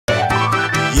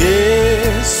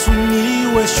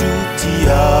Sumiłeś utiaciu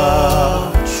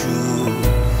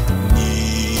ni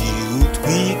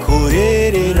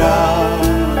utwikorerera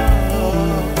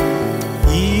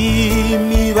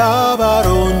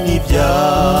imibabaro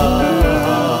n'ibyaha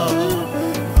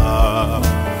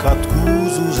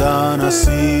akatwuzuza na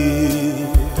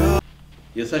sida.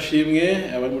 Yesu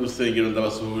ashimwe. Abari mu rusengero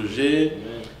ndabasuhuje,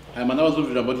 hanyuma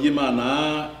n'abazumva ijambo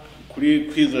ry'Imana kuri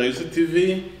Kwizera Yesu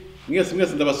Tv,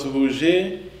 mwese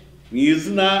ndabasuhuje mu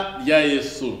izina rya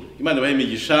Yesu. Imana ibahe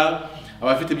imigisha,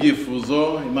 abafite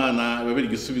ibyifuzo Imana ibabere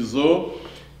igisubizo,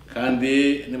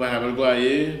 kandi niba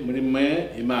abarwaye muri mwe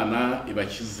Imana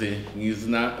ibakize mu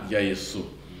izina rya Yesu.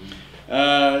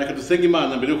 Reka dusenge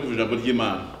Imana mbere yo kuvuga ijambo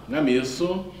ry'Imana. Mwami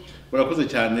Yesu, urakoze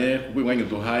cyane kubwo umwanya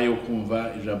duhaye wo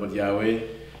kumva ijambo ryawe,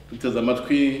 duteze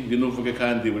amatwi ngwino uvuge,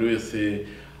 kandi buri wese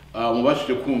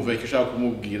mubashije kumva icyo ushaka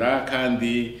kumubwira,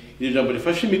 kandi iri jambo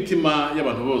rifashe imitima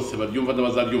y'abantu bose baryumva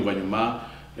n'abazaryumva nyuma,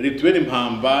 ritubere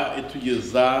impamba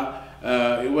itugeza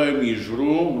iwawe mu ijuru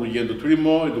mu rugendo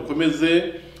turimo,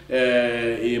 dukomeze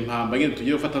iyi mpamba nyine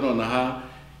tugiye gufata nonaha,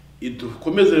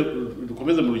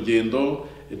 dukomeze mu rugendo,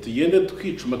 tugende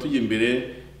twicuma tujya imbere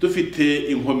dufite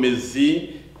inkomezi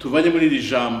tuvanye muri iri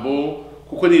jambo,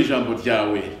 kuko ni ijambo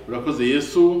ryawe. Urakoze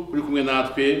Yesu, uri kumwe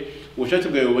natwe, ubushake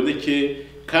bwawe buboneke,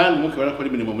 kandi Mwuka barakora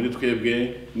imirimo muri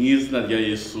twebwe mu izina rya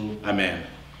Yesu, amen.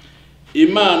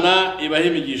 Imana ibahe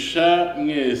imigisha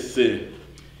mwese.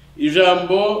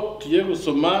 Ijambo tugiye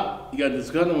gusoma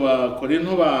ryanditswe hano mu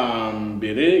Bakorinto ba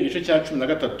mbere igice cya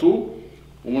 13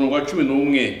 umurongo wa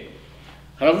 11.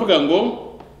 Haravuga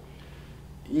ngo,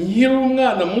 nkiri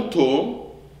umwana muto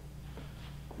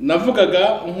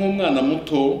navugaga nk'umwana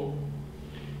muto,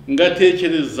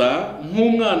 ngatekereza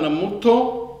nk'umwana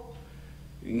muto,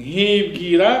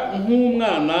 nkibwira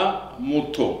nk'umwana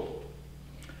muto.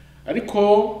 Ariko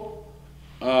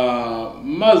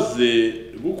maze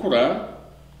gukura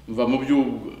mva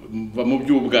mu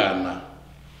by'ubwana.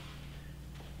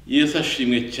 Yesu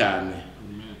ashimwe cyane.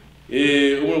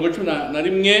 Umurongo wa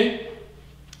 11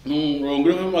 n'umurongo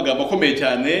uriho amagambo akomeye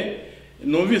cyane,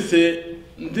 numvise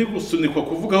ndi gusunikwa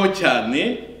kuvugaho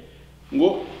cyane,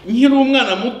 ngo nkiri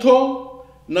umwana muto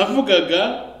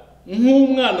navugaga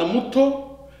nk'umwana muto,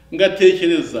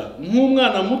 ngatekereza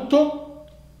nk'umwana muto,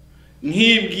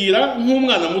 nkibwira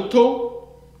nk'umwana muto,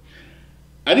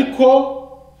 ariko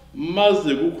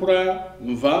maze gukura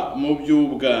mva mu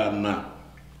by'ubwana.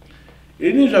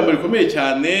 Iri ni ijambo rikomeye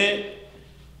cyane,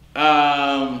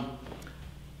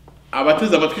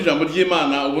 abateze amatwi ijambo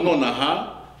ry'Imana ubu nonaha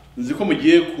nzi ko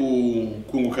mugiye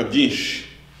kunguka byinshi.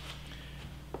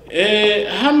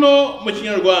 Hano mu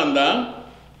Kinyarwanda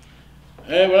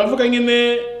baravuga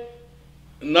nyine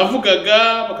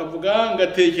navugaga, bakavuga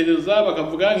ngatekereza,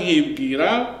 bakavuga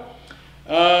nkibwira.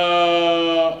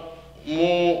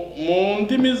 Mu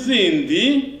ndimi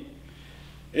zindi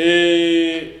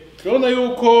turabona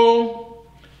yuko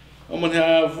umuntu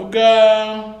yavuga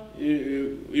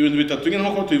ibintu bitatu nyine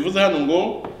nk'uko tubivuze hano,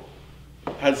 ngo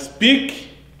hari speak,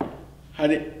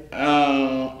 hari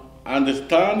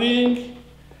understanding,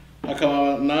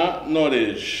 hakaba na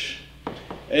knowledge.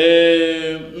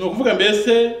 Ni ukuvuga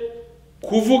mbese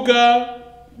kuvuga,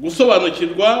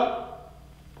 gusobanukirwa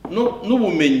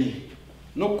n'ubumenyi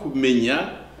no kumenya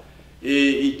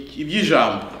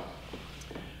iby'ijambo.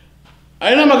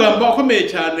 Aya ni amagambo akomeye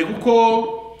cyane, kuko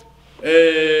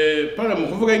Pawulo mu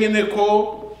kuvuga nyine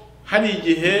ko hari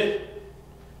igihe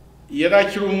yari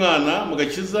akiri umwana mu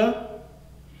gakiza,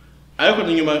 ariko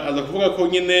nyuma aza kuvuga ko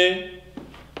nyine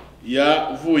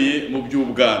yavuye mu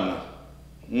by'ubwana.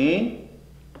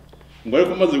 Ngo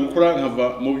ariko maze gukura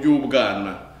nkava mu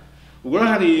by'ubwana. Ubwo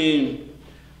hari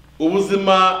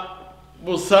ubuzima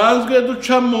busanzwe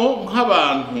ducamo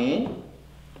nk'abantu,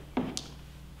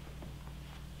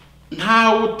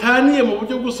 nta utaniye mu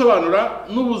buryo gusobanura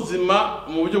n'ubuzima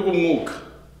mu buryo bw'umwuka.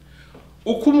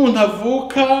 Uko umuntu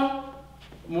avuka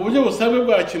mu buryo busanzwe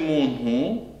bwa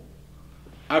kimuntu,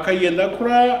 akagenda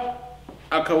akura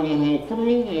akaba umuntu mukuru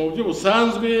mu buryo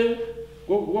busanzwe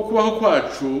bwo kubaho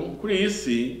kwacu kuri iyi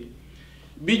si,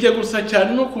 bijya gusa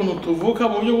cyane n'ukuntu tuvuka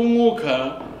mu buryo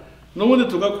bw'umwuka, n'ubundi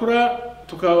tugakura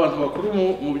tukaba abantu bakuru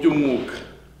mu by'umwuka.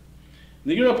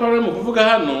 Nibyo Pawulo mu kuvuga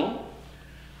hano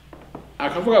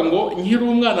akavuga ngo nkiri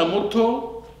umwana muto,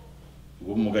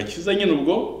 ngo mu gakiza nyine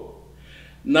ubwo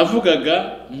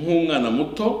navugaga nk'umwana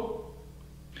muto,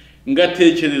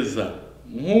 ngatekereza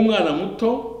nk'umwana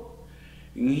muto,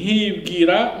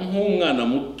 nkibwira nk'umwana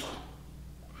muto.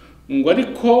 Ngo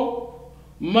ariko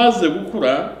maze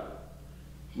gukura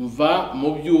mva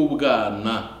mu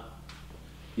by'ubwana.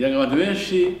 Yanga abantu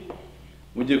benshi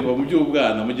mugiye kuva mu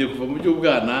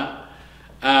by'ubwana,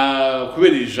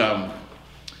 kubera ijambo.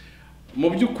 mu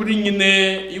by'ukuri nyine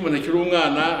iyo umuntu akiri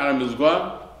umwana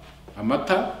aramizwa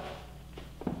amata,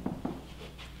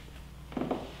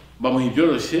 bamuha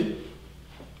ibyoroshye,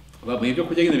 bamuha ibyo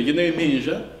kurya nyine bigenewe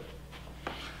impinja,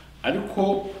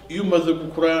 ariko iyo umaze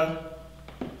gukura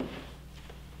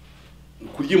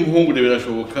kurya impungure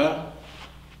birashoboka,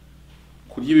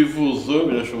 kurya ibivuzo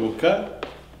birashoboka,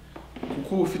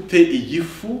 kuko uba ufite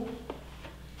igifu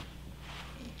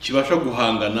kibasha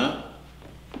guhangana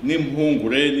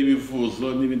n'impungure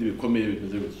n'ibivuzo n'ibindi bikomeye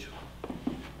bimeze gutyo.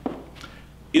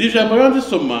 Iri jambo rero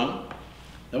ndisoma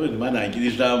nabone Imana yagira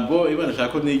ijambo, Imana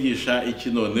ashaka ko nigisha iki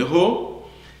noneho,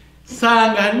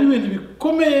 sanga harimo ibintu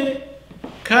bikomeye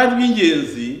kandi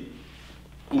by'ingenzi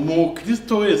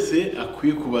umukristo wese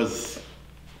akwiye kubaza.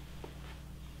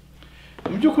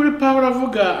 Mu by'ukuri Pawulo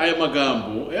avuga aya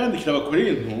magambo yandikira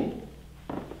Abakorinto,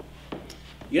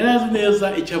 yarazi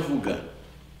neza icyo avuga.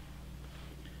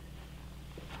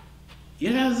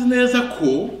 Yarazi neza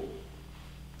ko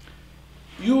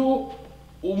iyo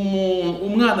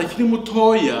umwana akiri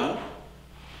mutoya,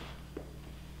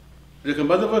 reka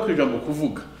mbaze avuga ku ijambo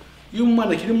kuvuga, iyo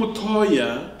umwana akiri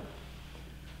mutoya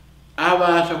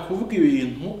abasha kuvuga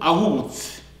ibintu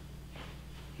ahubutse,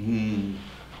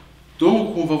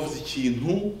 donc kumva avuze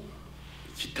ikintu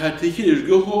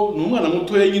kitatekerejweho. Ni umwana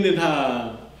mutoya nyine,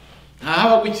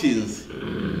 ntahaba gukinze,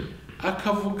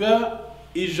 akavuga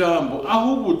ijambo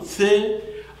ahubutse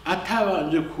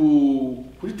atabanje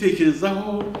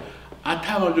kuritekerezaho,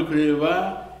 atabanje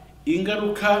kureba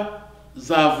ingaruka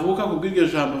zavuka ku bw'iryo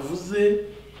jambo avuze.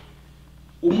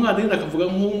 Umwana nyine akavuga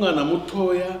nk'umwana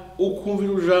mutoya, ukumva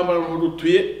iri jambo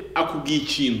rutuye akubwiye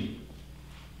ikintu,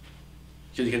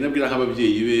 cyane cyane abwira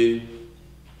nk'ababyeyi be,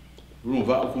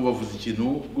 urumva ukumva avuze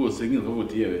ikintu rwose nyine ukavuga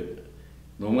uti yewe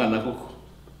ni umwana koko,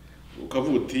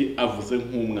 ukavuga uti avuze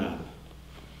nk'umwana.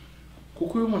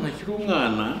 Kuko iyo umuntu akiri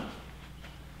umwana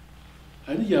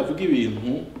hari igihe avuga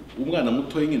ibintu, umwana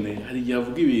mutoya nyine hari igihe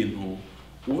avuga ibintu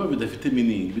wumva bidafite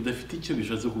meaning, bidafite icyo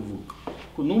bishatse kuvuga.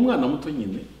 Kuko ni umwana muto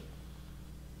nyine,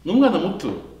 ni umwana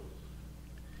muto.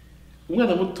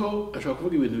 Umwana muto ashobora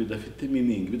kuvuga ibintu bidafite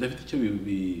meaning, bidafite icyo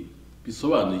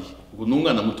bisobanuye. Kuko ni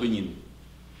umwana muto nyine.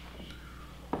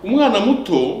 Umwana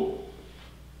muto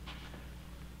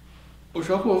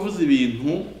ushobora kuba avuze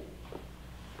ibintu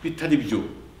bitari byo,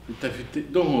 bitafite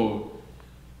donc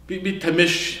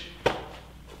bitameshe,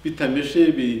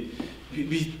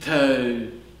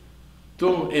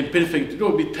 donc imperfect,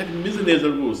 donc bitameze neza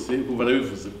rwose, kuva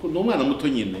arabivuze. Kuko ni umwana muto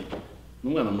nyine, ni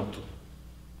umwana muto.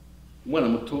 Umwana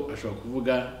muto ashobora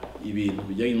kuvuga ibintu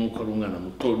bijyanye n'uko ari umwana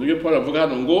muto. Nibyo Paul avuga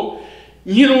hano ngo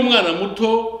nkiri umwana muto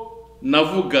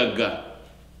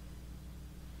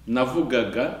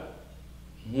navugaga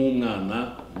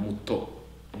nk'umwana muto,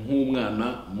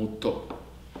 nk'umwana muto.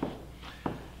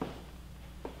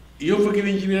 Iyo mvuga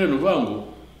ibi ngibi rero nuvuga ngo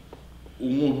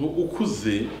umuntu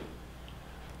ukuze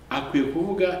akwiye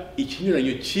kuvuga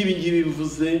ikinyuranyo cy'ibi ngibi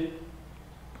bivuze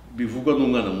bivugwa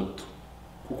n'umwana muto,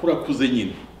 kuko urakuze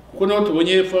nyine. Kuko naho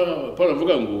tubonye Paul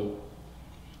avuga ngo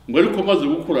ariko maze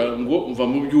gukura ngo mva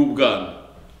mu by'ubwana.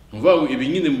 Nuvuga ngo ibi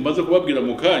nyine mumaze kubabwira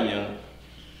mu kanya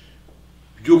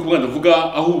by'uko umwana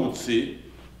avuga ahubutse,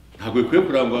 ntabwo bikwiye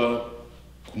kurangwa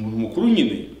ku muntu mukuru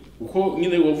nyine, kuko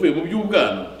nyine wavuye mu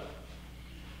by'ubwana.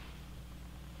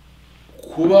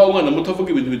 Kuba umwana muto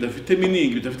avuga ibintu bidafite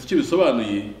meaning, bidafite icyo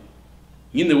bisobanuye,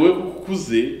 nyine wowe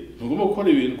ukuze ntugomba gukora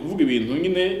ibintu, kuvuga ibintu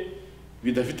nyine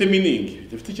bidafite meaning,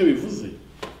 bidafite icyo bivuze.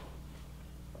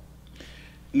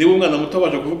 Niba umwana muto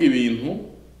abasha kuvuga ibintu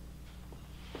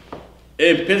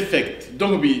imperfect,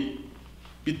 donc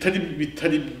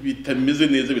bitameze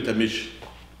neza, bitameshe,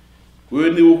 wewe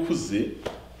niba ukuze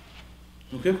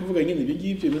ntukwiye kuvuga nyine ibi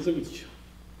ngibyo bimeze gutyo.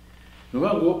 Ni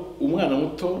ukuvuga ngo umwana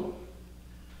muto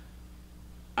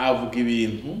avuga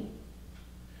ibintu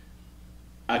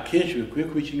akenshi bikwiye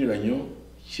kuba ikinyuranyo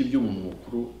cy'ibyo umuntu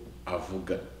mukuru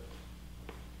avuga.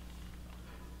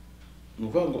 Ni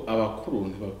ukuvuga ngo abakuru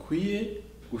ntibakwiye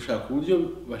gushaka uburyo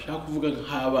bashaka kuvuga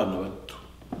nk'abana bato,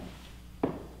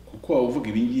 kuko waba uvuga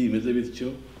ibi ngibi bimeze bityo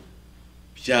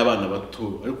by'abana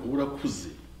bato, ariko uba urakuze.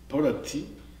 Paul ati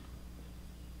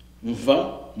mva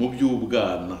mu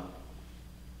by'ubwana.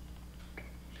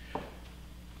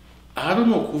 Aha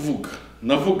ni ukuvuga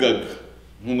navugaga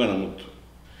nk'umwana muto.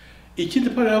 Ikindi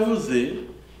Paul yavuze,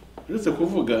 uretse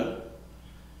kuvuga,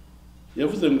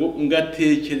 yavuze ngo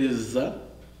ngatekereza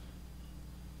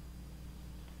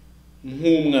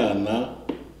nk'umwana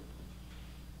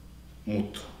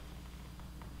muto.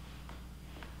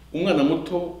 Umwana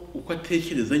muto uko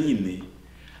atekereza nyine,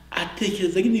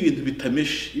 atekereza nyine ibintu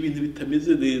bitameshe, ibintu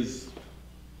bitameze neza.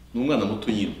 Ni umwana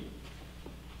muto nyine,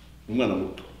 ni umwana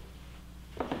muto.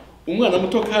 umwana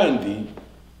muto kandi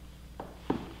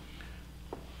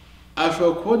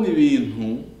ashobora kubona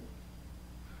ibintu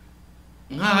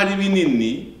nk'aho ari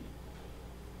binini,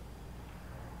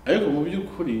 ariko mu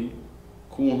by'ukuri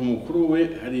ku muntu mukuru we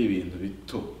hari ibintu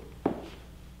bito.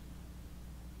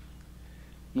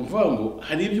 Ni ukuvuga ngo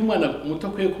hari ibyo umwana muto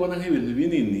akwiye kubona nk'ibintu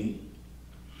binini,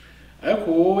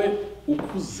 ariko wowe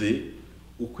ukuze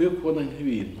ukwiye kubona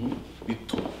nk'ibintu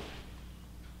bito.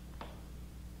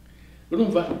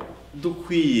 Urumva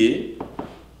dukwiye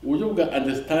uburyo bwa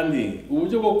understanding,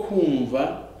 uburyo bwo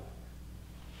kumva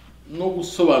no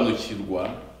gusobanukirwa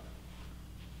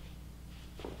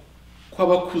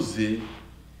kw'abakuze,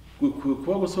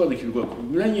 kuba gusobanukirwa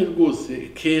kunyuranye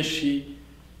rwose kenshi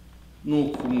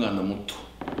nuko umwana muto.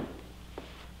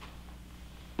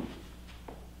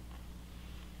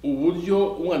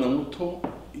 Uburyo umwana muto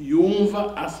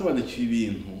yumva asobanukiwe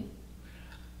ibintu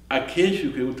akenshi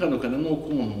bikwiye gutandukana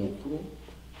nuko umuntu mukuru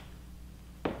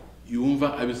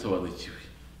yumva abisobanukiwe,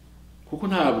 kuko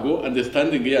ntabwo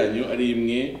understanding yanyu ari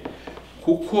imwe,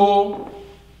 kuko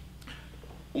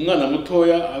umwana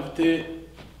mutoya afite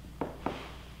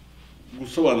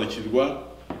gusobanukirwa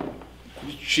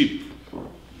kuri chip,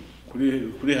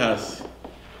 kuri hasi,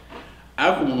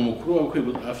 ariko umuntu mukuru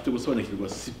afite gusobanukirwa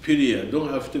superior,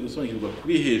 donc afite gusobanukirwa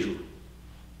kuri hejuru.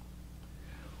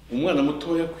 Umwana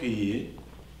mutoya akwiye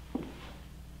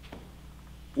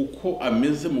uko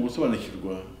ameze mu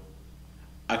gusobanukirwa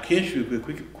akenshi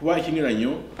bikwiye kuba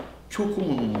ikinyuranyo cy'uko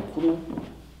umuntu mukuru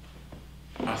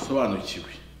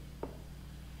asobanukiwe.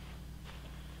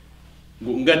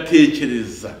 Ngo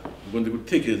ngatekereza, ngo ndi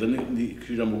gutekereza, ndi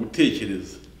kwija mu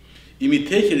gutekereza.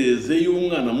 Imitekerereze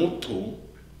y'umwana muto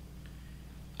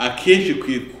akenshi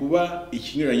ikwiye kuba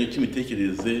ikinyuranyo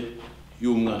cy'imitekerereze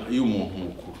y'umuntu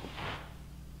mukuru.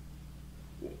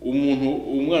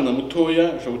 Umwana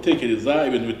mutoya ashobora gutekereza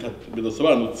ibintu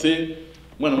bidasobanutse,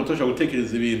 umwana muto ashobora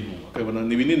gutekereza ibintu akabona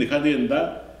ni binini kandi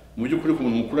yenda mu by'ukuri ku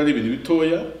muntu mukuru ari ibintu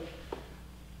bitoya.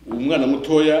 Umwana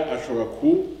mutoya ashobora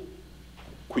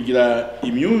kugira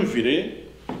imyumvire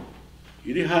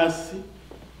iri hasi,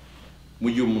 mu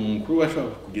gihe umuntu mukuru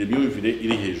ashobora kugira imyumvire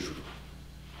iri hejuru.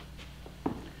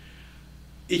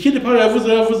 Ikindi Paulo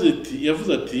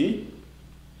yavuze ati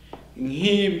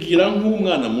nkibwira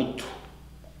nk'umwana muto.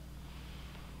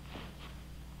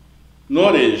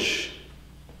 Knowledge,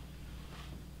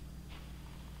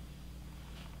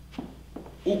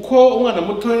 uko umwana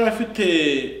muto yari afite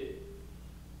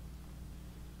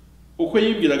uko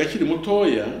yibwiraga akiri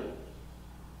mutoya,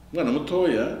 umwana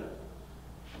mutoya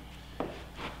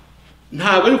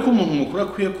ntabwo ari ko umuntu mukuru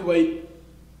akwiye kuba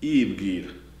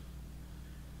yibwira.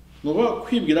 Nuba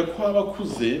kwibwira ko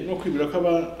abakuze no kwibwira ko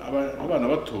abana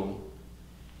bato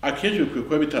akenshi bikwiye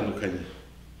kuba bitandukanye.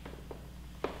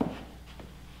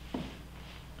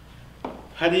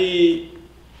 Hari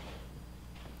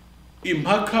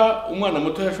impaka umwana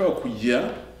muto yashobora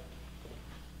kujya,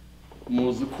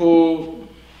 muzi ko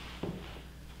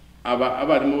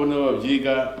abarimu bo nabo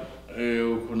babyiga,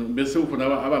 mbese ukuntu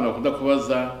abana bakunda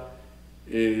kubaza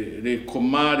les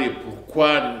comment, les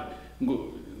pourquoi,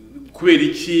 kubera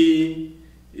iki,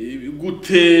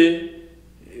 gute,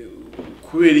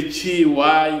 kubera iki,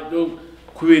 why,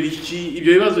 kubera iki.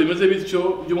 Ibyo bibazo bimeze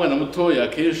bityo by'umwana mutoya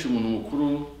akenshi umuntu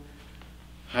mukuru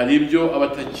hari ibyo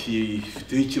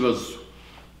abatakifiteho ikibazo,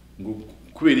 ngo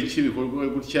kubera iki bikorwa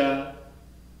gutya,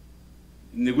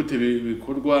 ni gute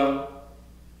bikorwa,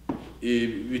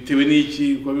 bitewe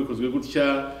n'iki kuba bikozwe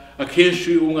gutya.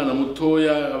 Akenshi umwana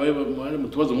mutoya abaye mu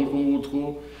tubazo nk'utwo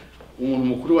ngutwo umuntu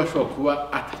mukuru ashobora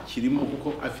kuba atakirimo,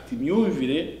 kuko afite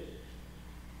imyumvire,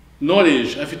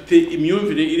 knowledge, afite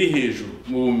imyumvire iri hejuru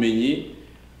mu bumenyi.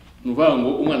 Nuvuga ngo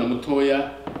umwana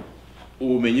mutoya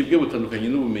ubumenyi bwe butandukanye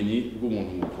n'ubumenyi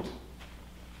bw'umuntu mukuru.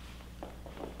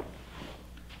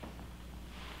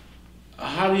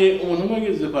 Hari umuntu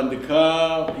wageze kwandika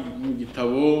mu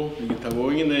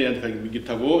gitabo nyine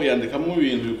yandikamo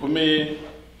ibintu bikomeye,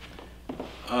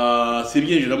 si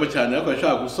byinjiramo cyane, ariko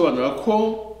ashaka gusobanura ko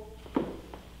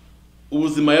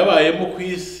ubuzima yabayemo ku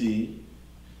isi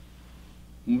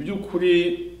mu by'ukuri,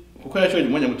 kuko yashoje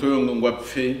umwanya mutoya ngo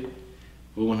apfe,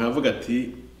 umuntu avuga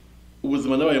ati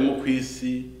ubuzima nabayemo ku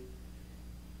isi,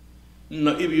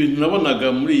 ibintu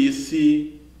nabonaga muri iyi si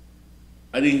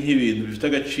ari nk'ibintu bifite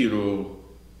agaciro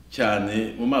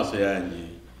cyane mu maso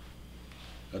yanjye.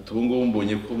 Ati ubu ngubu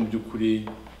mbonye ko mu by'ukuri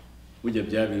burya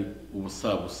byari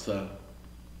ubusabusa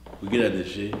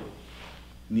ugereranije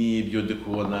n'ibyo ndi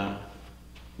kubona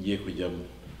ngiye kujyamo.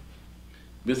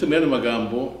 Mbese mu yandi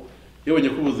magambo yabonye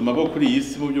ko ubuzima bwo kuri iyi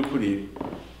si mu by'ukuri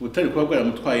butari kuba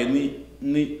bwaramutwaye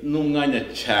n'umwanya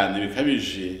cyane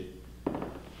bikabije,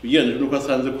 ugereranije nuko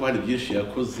asanze ko hari byinshi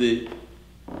yakoze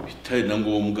bitari na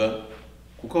ngombwa,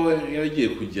 kuko aho yagiye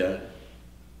kujya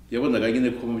yabonaga nyine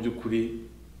ko mu by'ukuri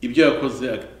ibyo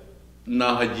yakoze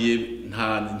n'aho agiye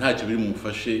ntacyo biri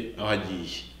mumufashe aho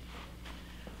agiye.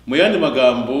 Mu yandi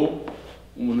magambo,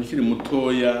 umuntu ukiri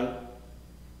mutoya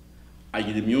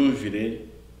agira imyumvire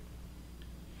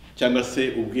cyangwa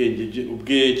se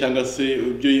ubwe cyangwa se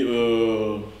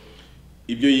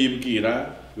ibyo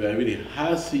yibwira biba biri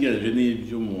hasi ugereranije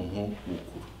n'iby'umuntu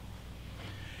mukuru.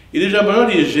 Iri jambo rero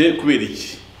rije kubera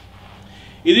iki?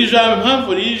 Iri jambo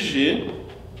impamvu rije,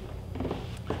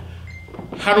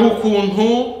 hari ukuntu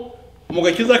mu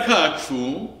gakiza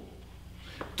kacu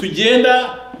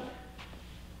tugenda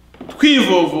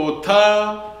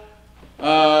twivovota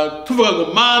tuvuga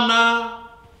ngo Mana,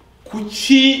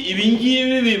 kuki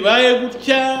ibingibi bibaye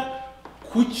gutya,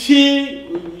 kuki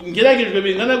ngeragejwe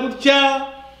bingana gutya,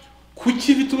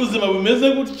 kuki bifite ubuzima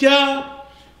bumeze gutya,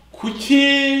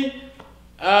 kuki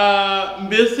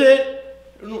mbese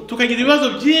tukagira ibibazo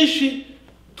byinshi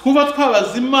twuba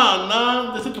twabaza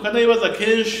Imana ndetse tukanayibaza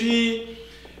kenshi.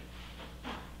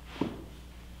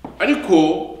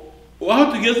 Ariko aho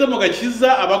tugeze mu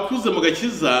gakiza, abakuze mu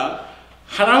gakiza,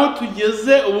 hari aho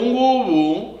tugeze ubu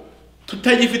ngubu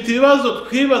tutagifite ibibazo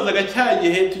twibazaga cya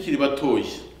gihe tukiri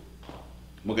batoya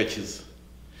mu gakiza,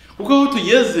 kuko aho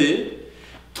tugeze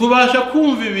tubasha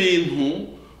kumva ibintu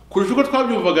kurusha uko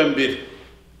twabyumvaga mbere.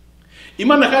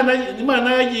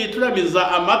 Imana yagiye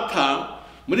turamiza amata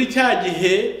muri cya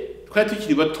gihe twari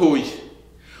tukiri batoya.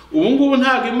 Ubu ngubu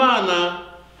ntabwo Imana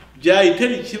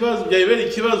byayitera ikibazo, byayibera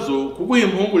ikibazo kuguha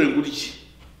impungure gutya.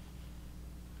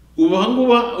 Ubu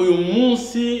uyu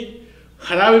munsi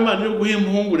hari abo Imana yo guha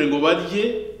impungure ngo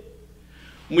barye,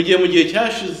 mu gihe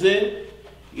cyashize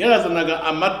yarazanaga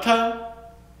amata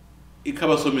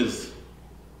ikabasomeza.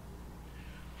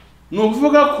 Ni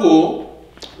ukuvuga ko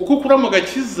uko ukura mu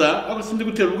gakiza, ariko sindi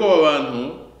gutera ubwoba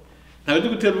abantu, ntabwo ndi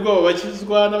gutera ubwoba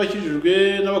abakizwa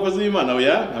n'abakijijwe n'abakozi b'Imana,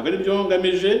 oya, ntabwo ari byo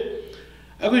ngamije.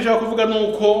 Ariko icyo nshaka kuvuga ni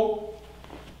uko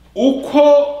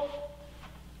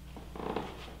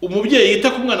umubyeyi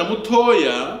yita ku mwana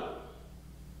mutoya,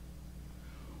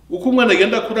 uko umwana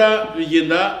agenda akura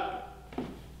bigenda,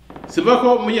 sivuga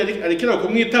ko umubyeyi arekera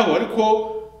kumwitaho, ariko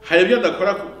hari ibyo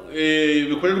adakora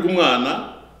bikorerwa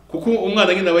umwana, kuko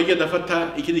umwana nyine aba agenda afata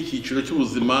ikindi cyiciro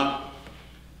cy'ubuzima,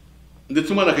 ndetse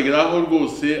umwana akageraho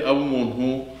rwose aba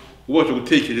umuntu ubasha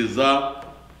gutekereza,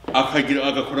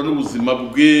 agakora n'ubuzima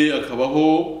bwe,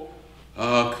 akabaho,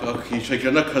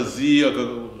 akishakira n'akazi,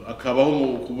 akabaho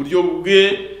ku buryo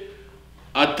bwe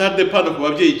atadepanda ku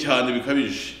babyeyi cyane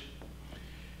bikabije.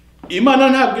 Imana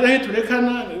ntabwo irahe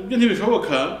turekana, ibyo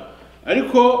ntibishoboka,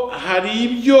 ariko hari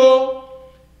ibyo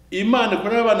Imana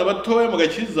ikorera abana batoya mu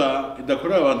gakiza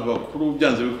idakorera abantu bakuru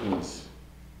byanze bikunze.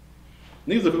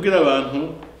 Nigeze kubwira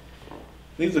abantu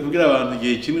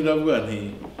igihe kimwe, ndavuga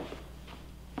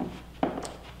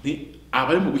nti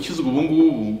abari mu gukizwa ubu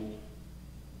ngubu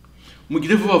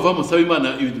mugire vuba vuba, musaba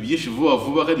Imana ibintu byinshi vuba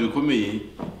vuba kandi bikomeye,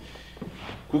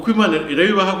 kuko Imana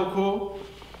irabibaha. Kuko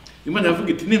Imana yavuga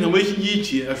iti n'intamo y'iki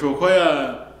ngiki ashobora kuba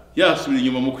yasubira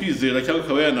inyuma mu kwizera cyangwa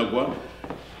akaba yanagwa.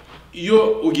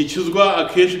 Iyo ugikizwa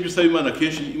akenshi ibyo usaba Imana,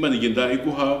 akenshi Imana igenda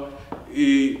iguha,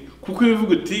 kuko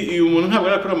ivuga iti uyu muntu ntabwo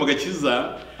arakora mu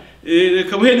gakiza,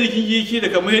 reka muhe n'iki ngiki,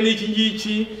 reka muhe n'iki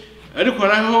ngiki. Ariko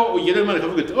hari aho ugera Imana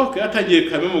ikavuga iti okay, atangiye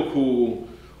kame mu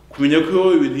kumenya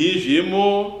ko ibintu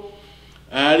yijiyemo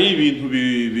ari ibintu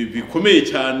bikomeye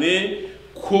cyane,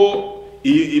 ko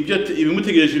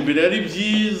ibimutegereje imbere ari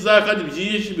byiza kandi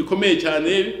byinshi bikomeye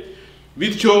cyane,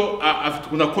 bityo afite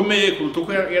ukuntu akomeye kuruta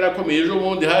uko yarakomeye ejo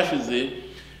bundi hashize.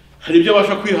 Hari ibyo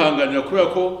abasha kwihanganira kubera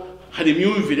ko hari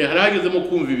imyumvire, hari hagezemo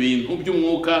kumva ibintu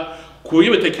by'umwuka, ku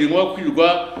buryo batakiri ngombwa kwirirwa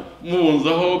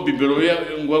mubunzaho bibero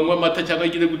ngo anywe amata cyangwa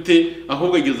agire gute,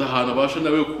 ahubwo ageze ahantu abasha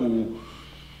nawe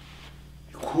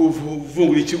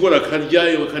kuvungura ikigori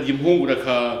akarya, bakarya impungure,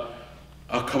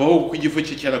 akabaho kuko igifu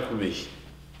cye cyarakomeye.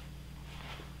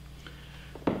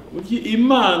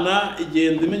 Imana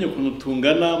igenda imenya ukuntu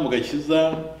tungana mu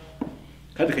gakiza,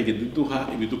 kandi ikagenda iduha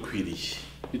ibidukwiriye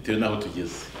bitewe n'aho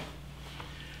tugeze.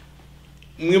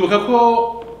 Mwibuka ko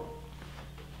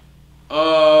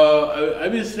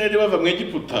Abisirayeli bava mu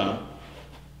Egiputa,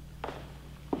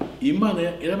 Imana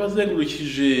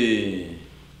yarabazengurukije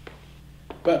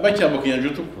bacyambuka inyanja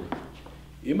itukura.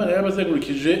 Imana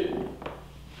yarabazengurukije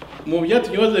mu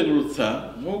byatumye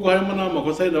bazengurutsa, nubwo harimo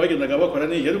n'amakosa yenda bagendaga bakora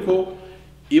n'iki, ariko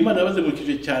Imana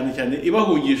yabazengurukije cyane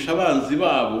ibahungisha abanzi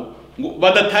babo ngo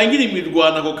badatangira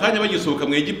imirwano ako kanya bagisohoka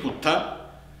mu Egiputa,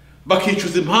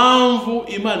 bakicuza impamvu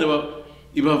Imana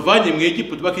ibavanye mu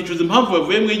Egiputa, bakicuza impamvu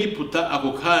bavuye mu Egiputa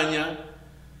ako kanya,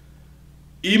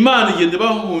 Imana igende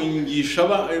bahungisha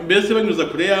mbese banyuza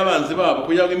kure y'abanzi babo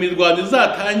kugira ngo imirwano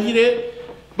izatangire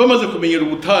bamaze kumenyera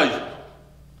ubutayu.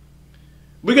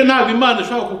 Burya ntabwo Imana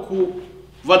ishobora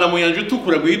kukuvana mu nyanja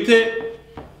itukura guhite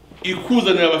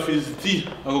ikuzanira abafilisitiya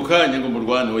ako kanya ngo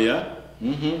murwane oya.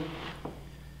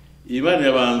 Imana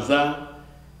irabanza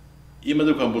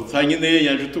imaze kwambutsa nyine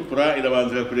inyanja itukura,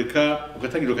 irabanza ikakureka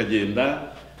ugatangira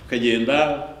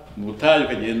ukagenda mu butayu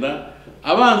ukagenda,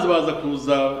 abanzi baza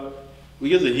kuza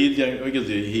ugeze hirya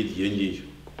iyo ngiyo,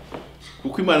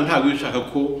 kuko Imana ntabwo ishaka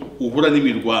ko uhura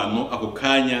n'imirwano ako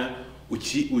kanya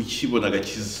ukibona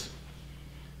agakiza.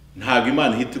 Ntabwo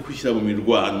Imana ihita kwishyira mu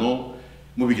mirwano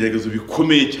mu bigeragezo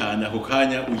bikomeye cyane ako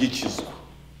kanya ugikizwa.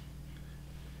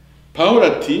 Pawulo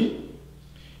ati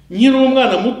nkiri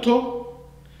umwana muto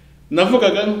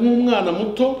navugaga nk'umwana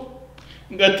muto,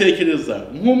 ngatekereza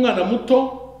nk'umwana muto,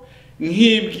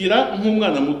 nkibwira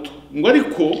nk'umwana muto, ngo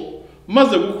ariko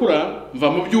maze gukura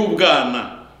mva mu by'ubwana.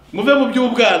 Muve mu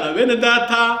by'ubwana bene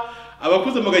data,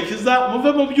 abakuze mu gakiza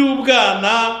muve mu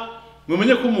by'ubwana,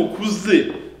 mumenye ko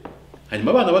mukuze.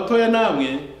 Hanyuma abana batoya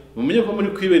namwe mumenye ko muri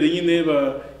kwibere nyine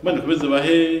Imana ikomeze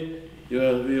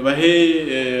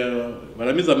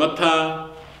baramiza amata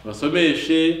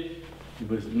basomeshe,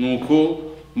 nuko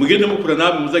mugende mukura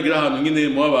namwe muzagira ahantu nyine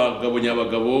mu abagabo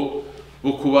nyabagabo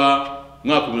bo kuba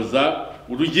mwakomeza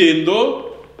urugendo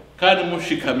kandi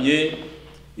mushikamye.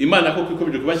 Imana koko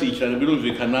ikomeje kubashyigikirana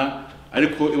birumvikana,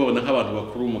 ariko ibabona nk'abantu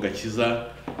bakuru mu gakiza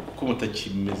kuko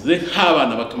mutakimeze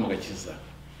nk'abana bato mu gakiza.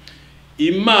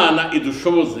 Imana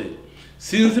idushoboze.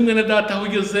 Sinzi mwene data aho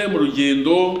ugeze mu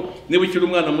rugendo, niba ukiri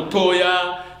umwana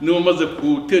mutoya, niba umaze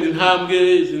gutera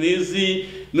intambwe izi n'izi,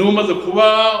 niba umaze kuba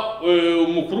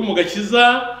umukuru mu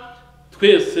gakiza,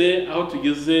 twese aho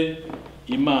tugeze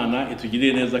Imana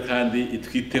itugirire neza kandi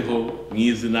itwiteho mu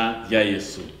izina rya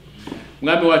Yesu.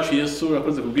 Mwami wacu Yesu,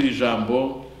 urakoze kubwira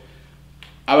ijambo.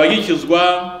 Abagikizwa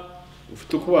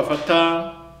ufite uko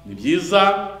bafata ni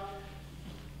byiza,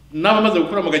 n'abamaze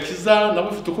gukura mu gakiza nabo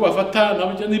ufite uko bafata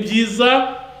nabo ni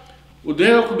byiza.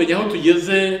 Uduhere kumenya aho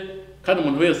tugeze kandi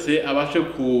umuntu wese abashe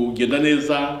kugenda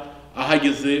neza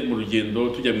ahageze mu rugendo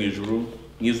tujya mu ijuru,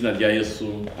 mu izina rya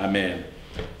Yesu, amen.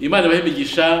 Imana ibahe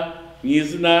imigisha mu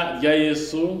izina rya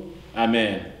Yesu,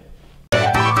 amen.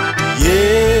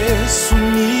 Yesu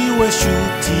niwe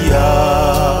shuti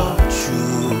yawe.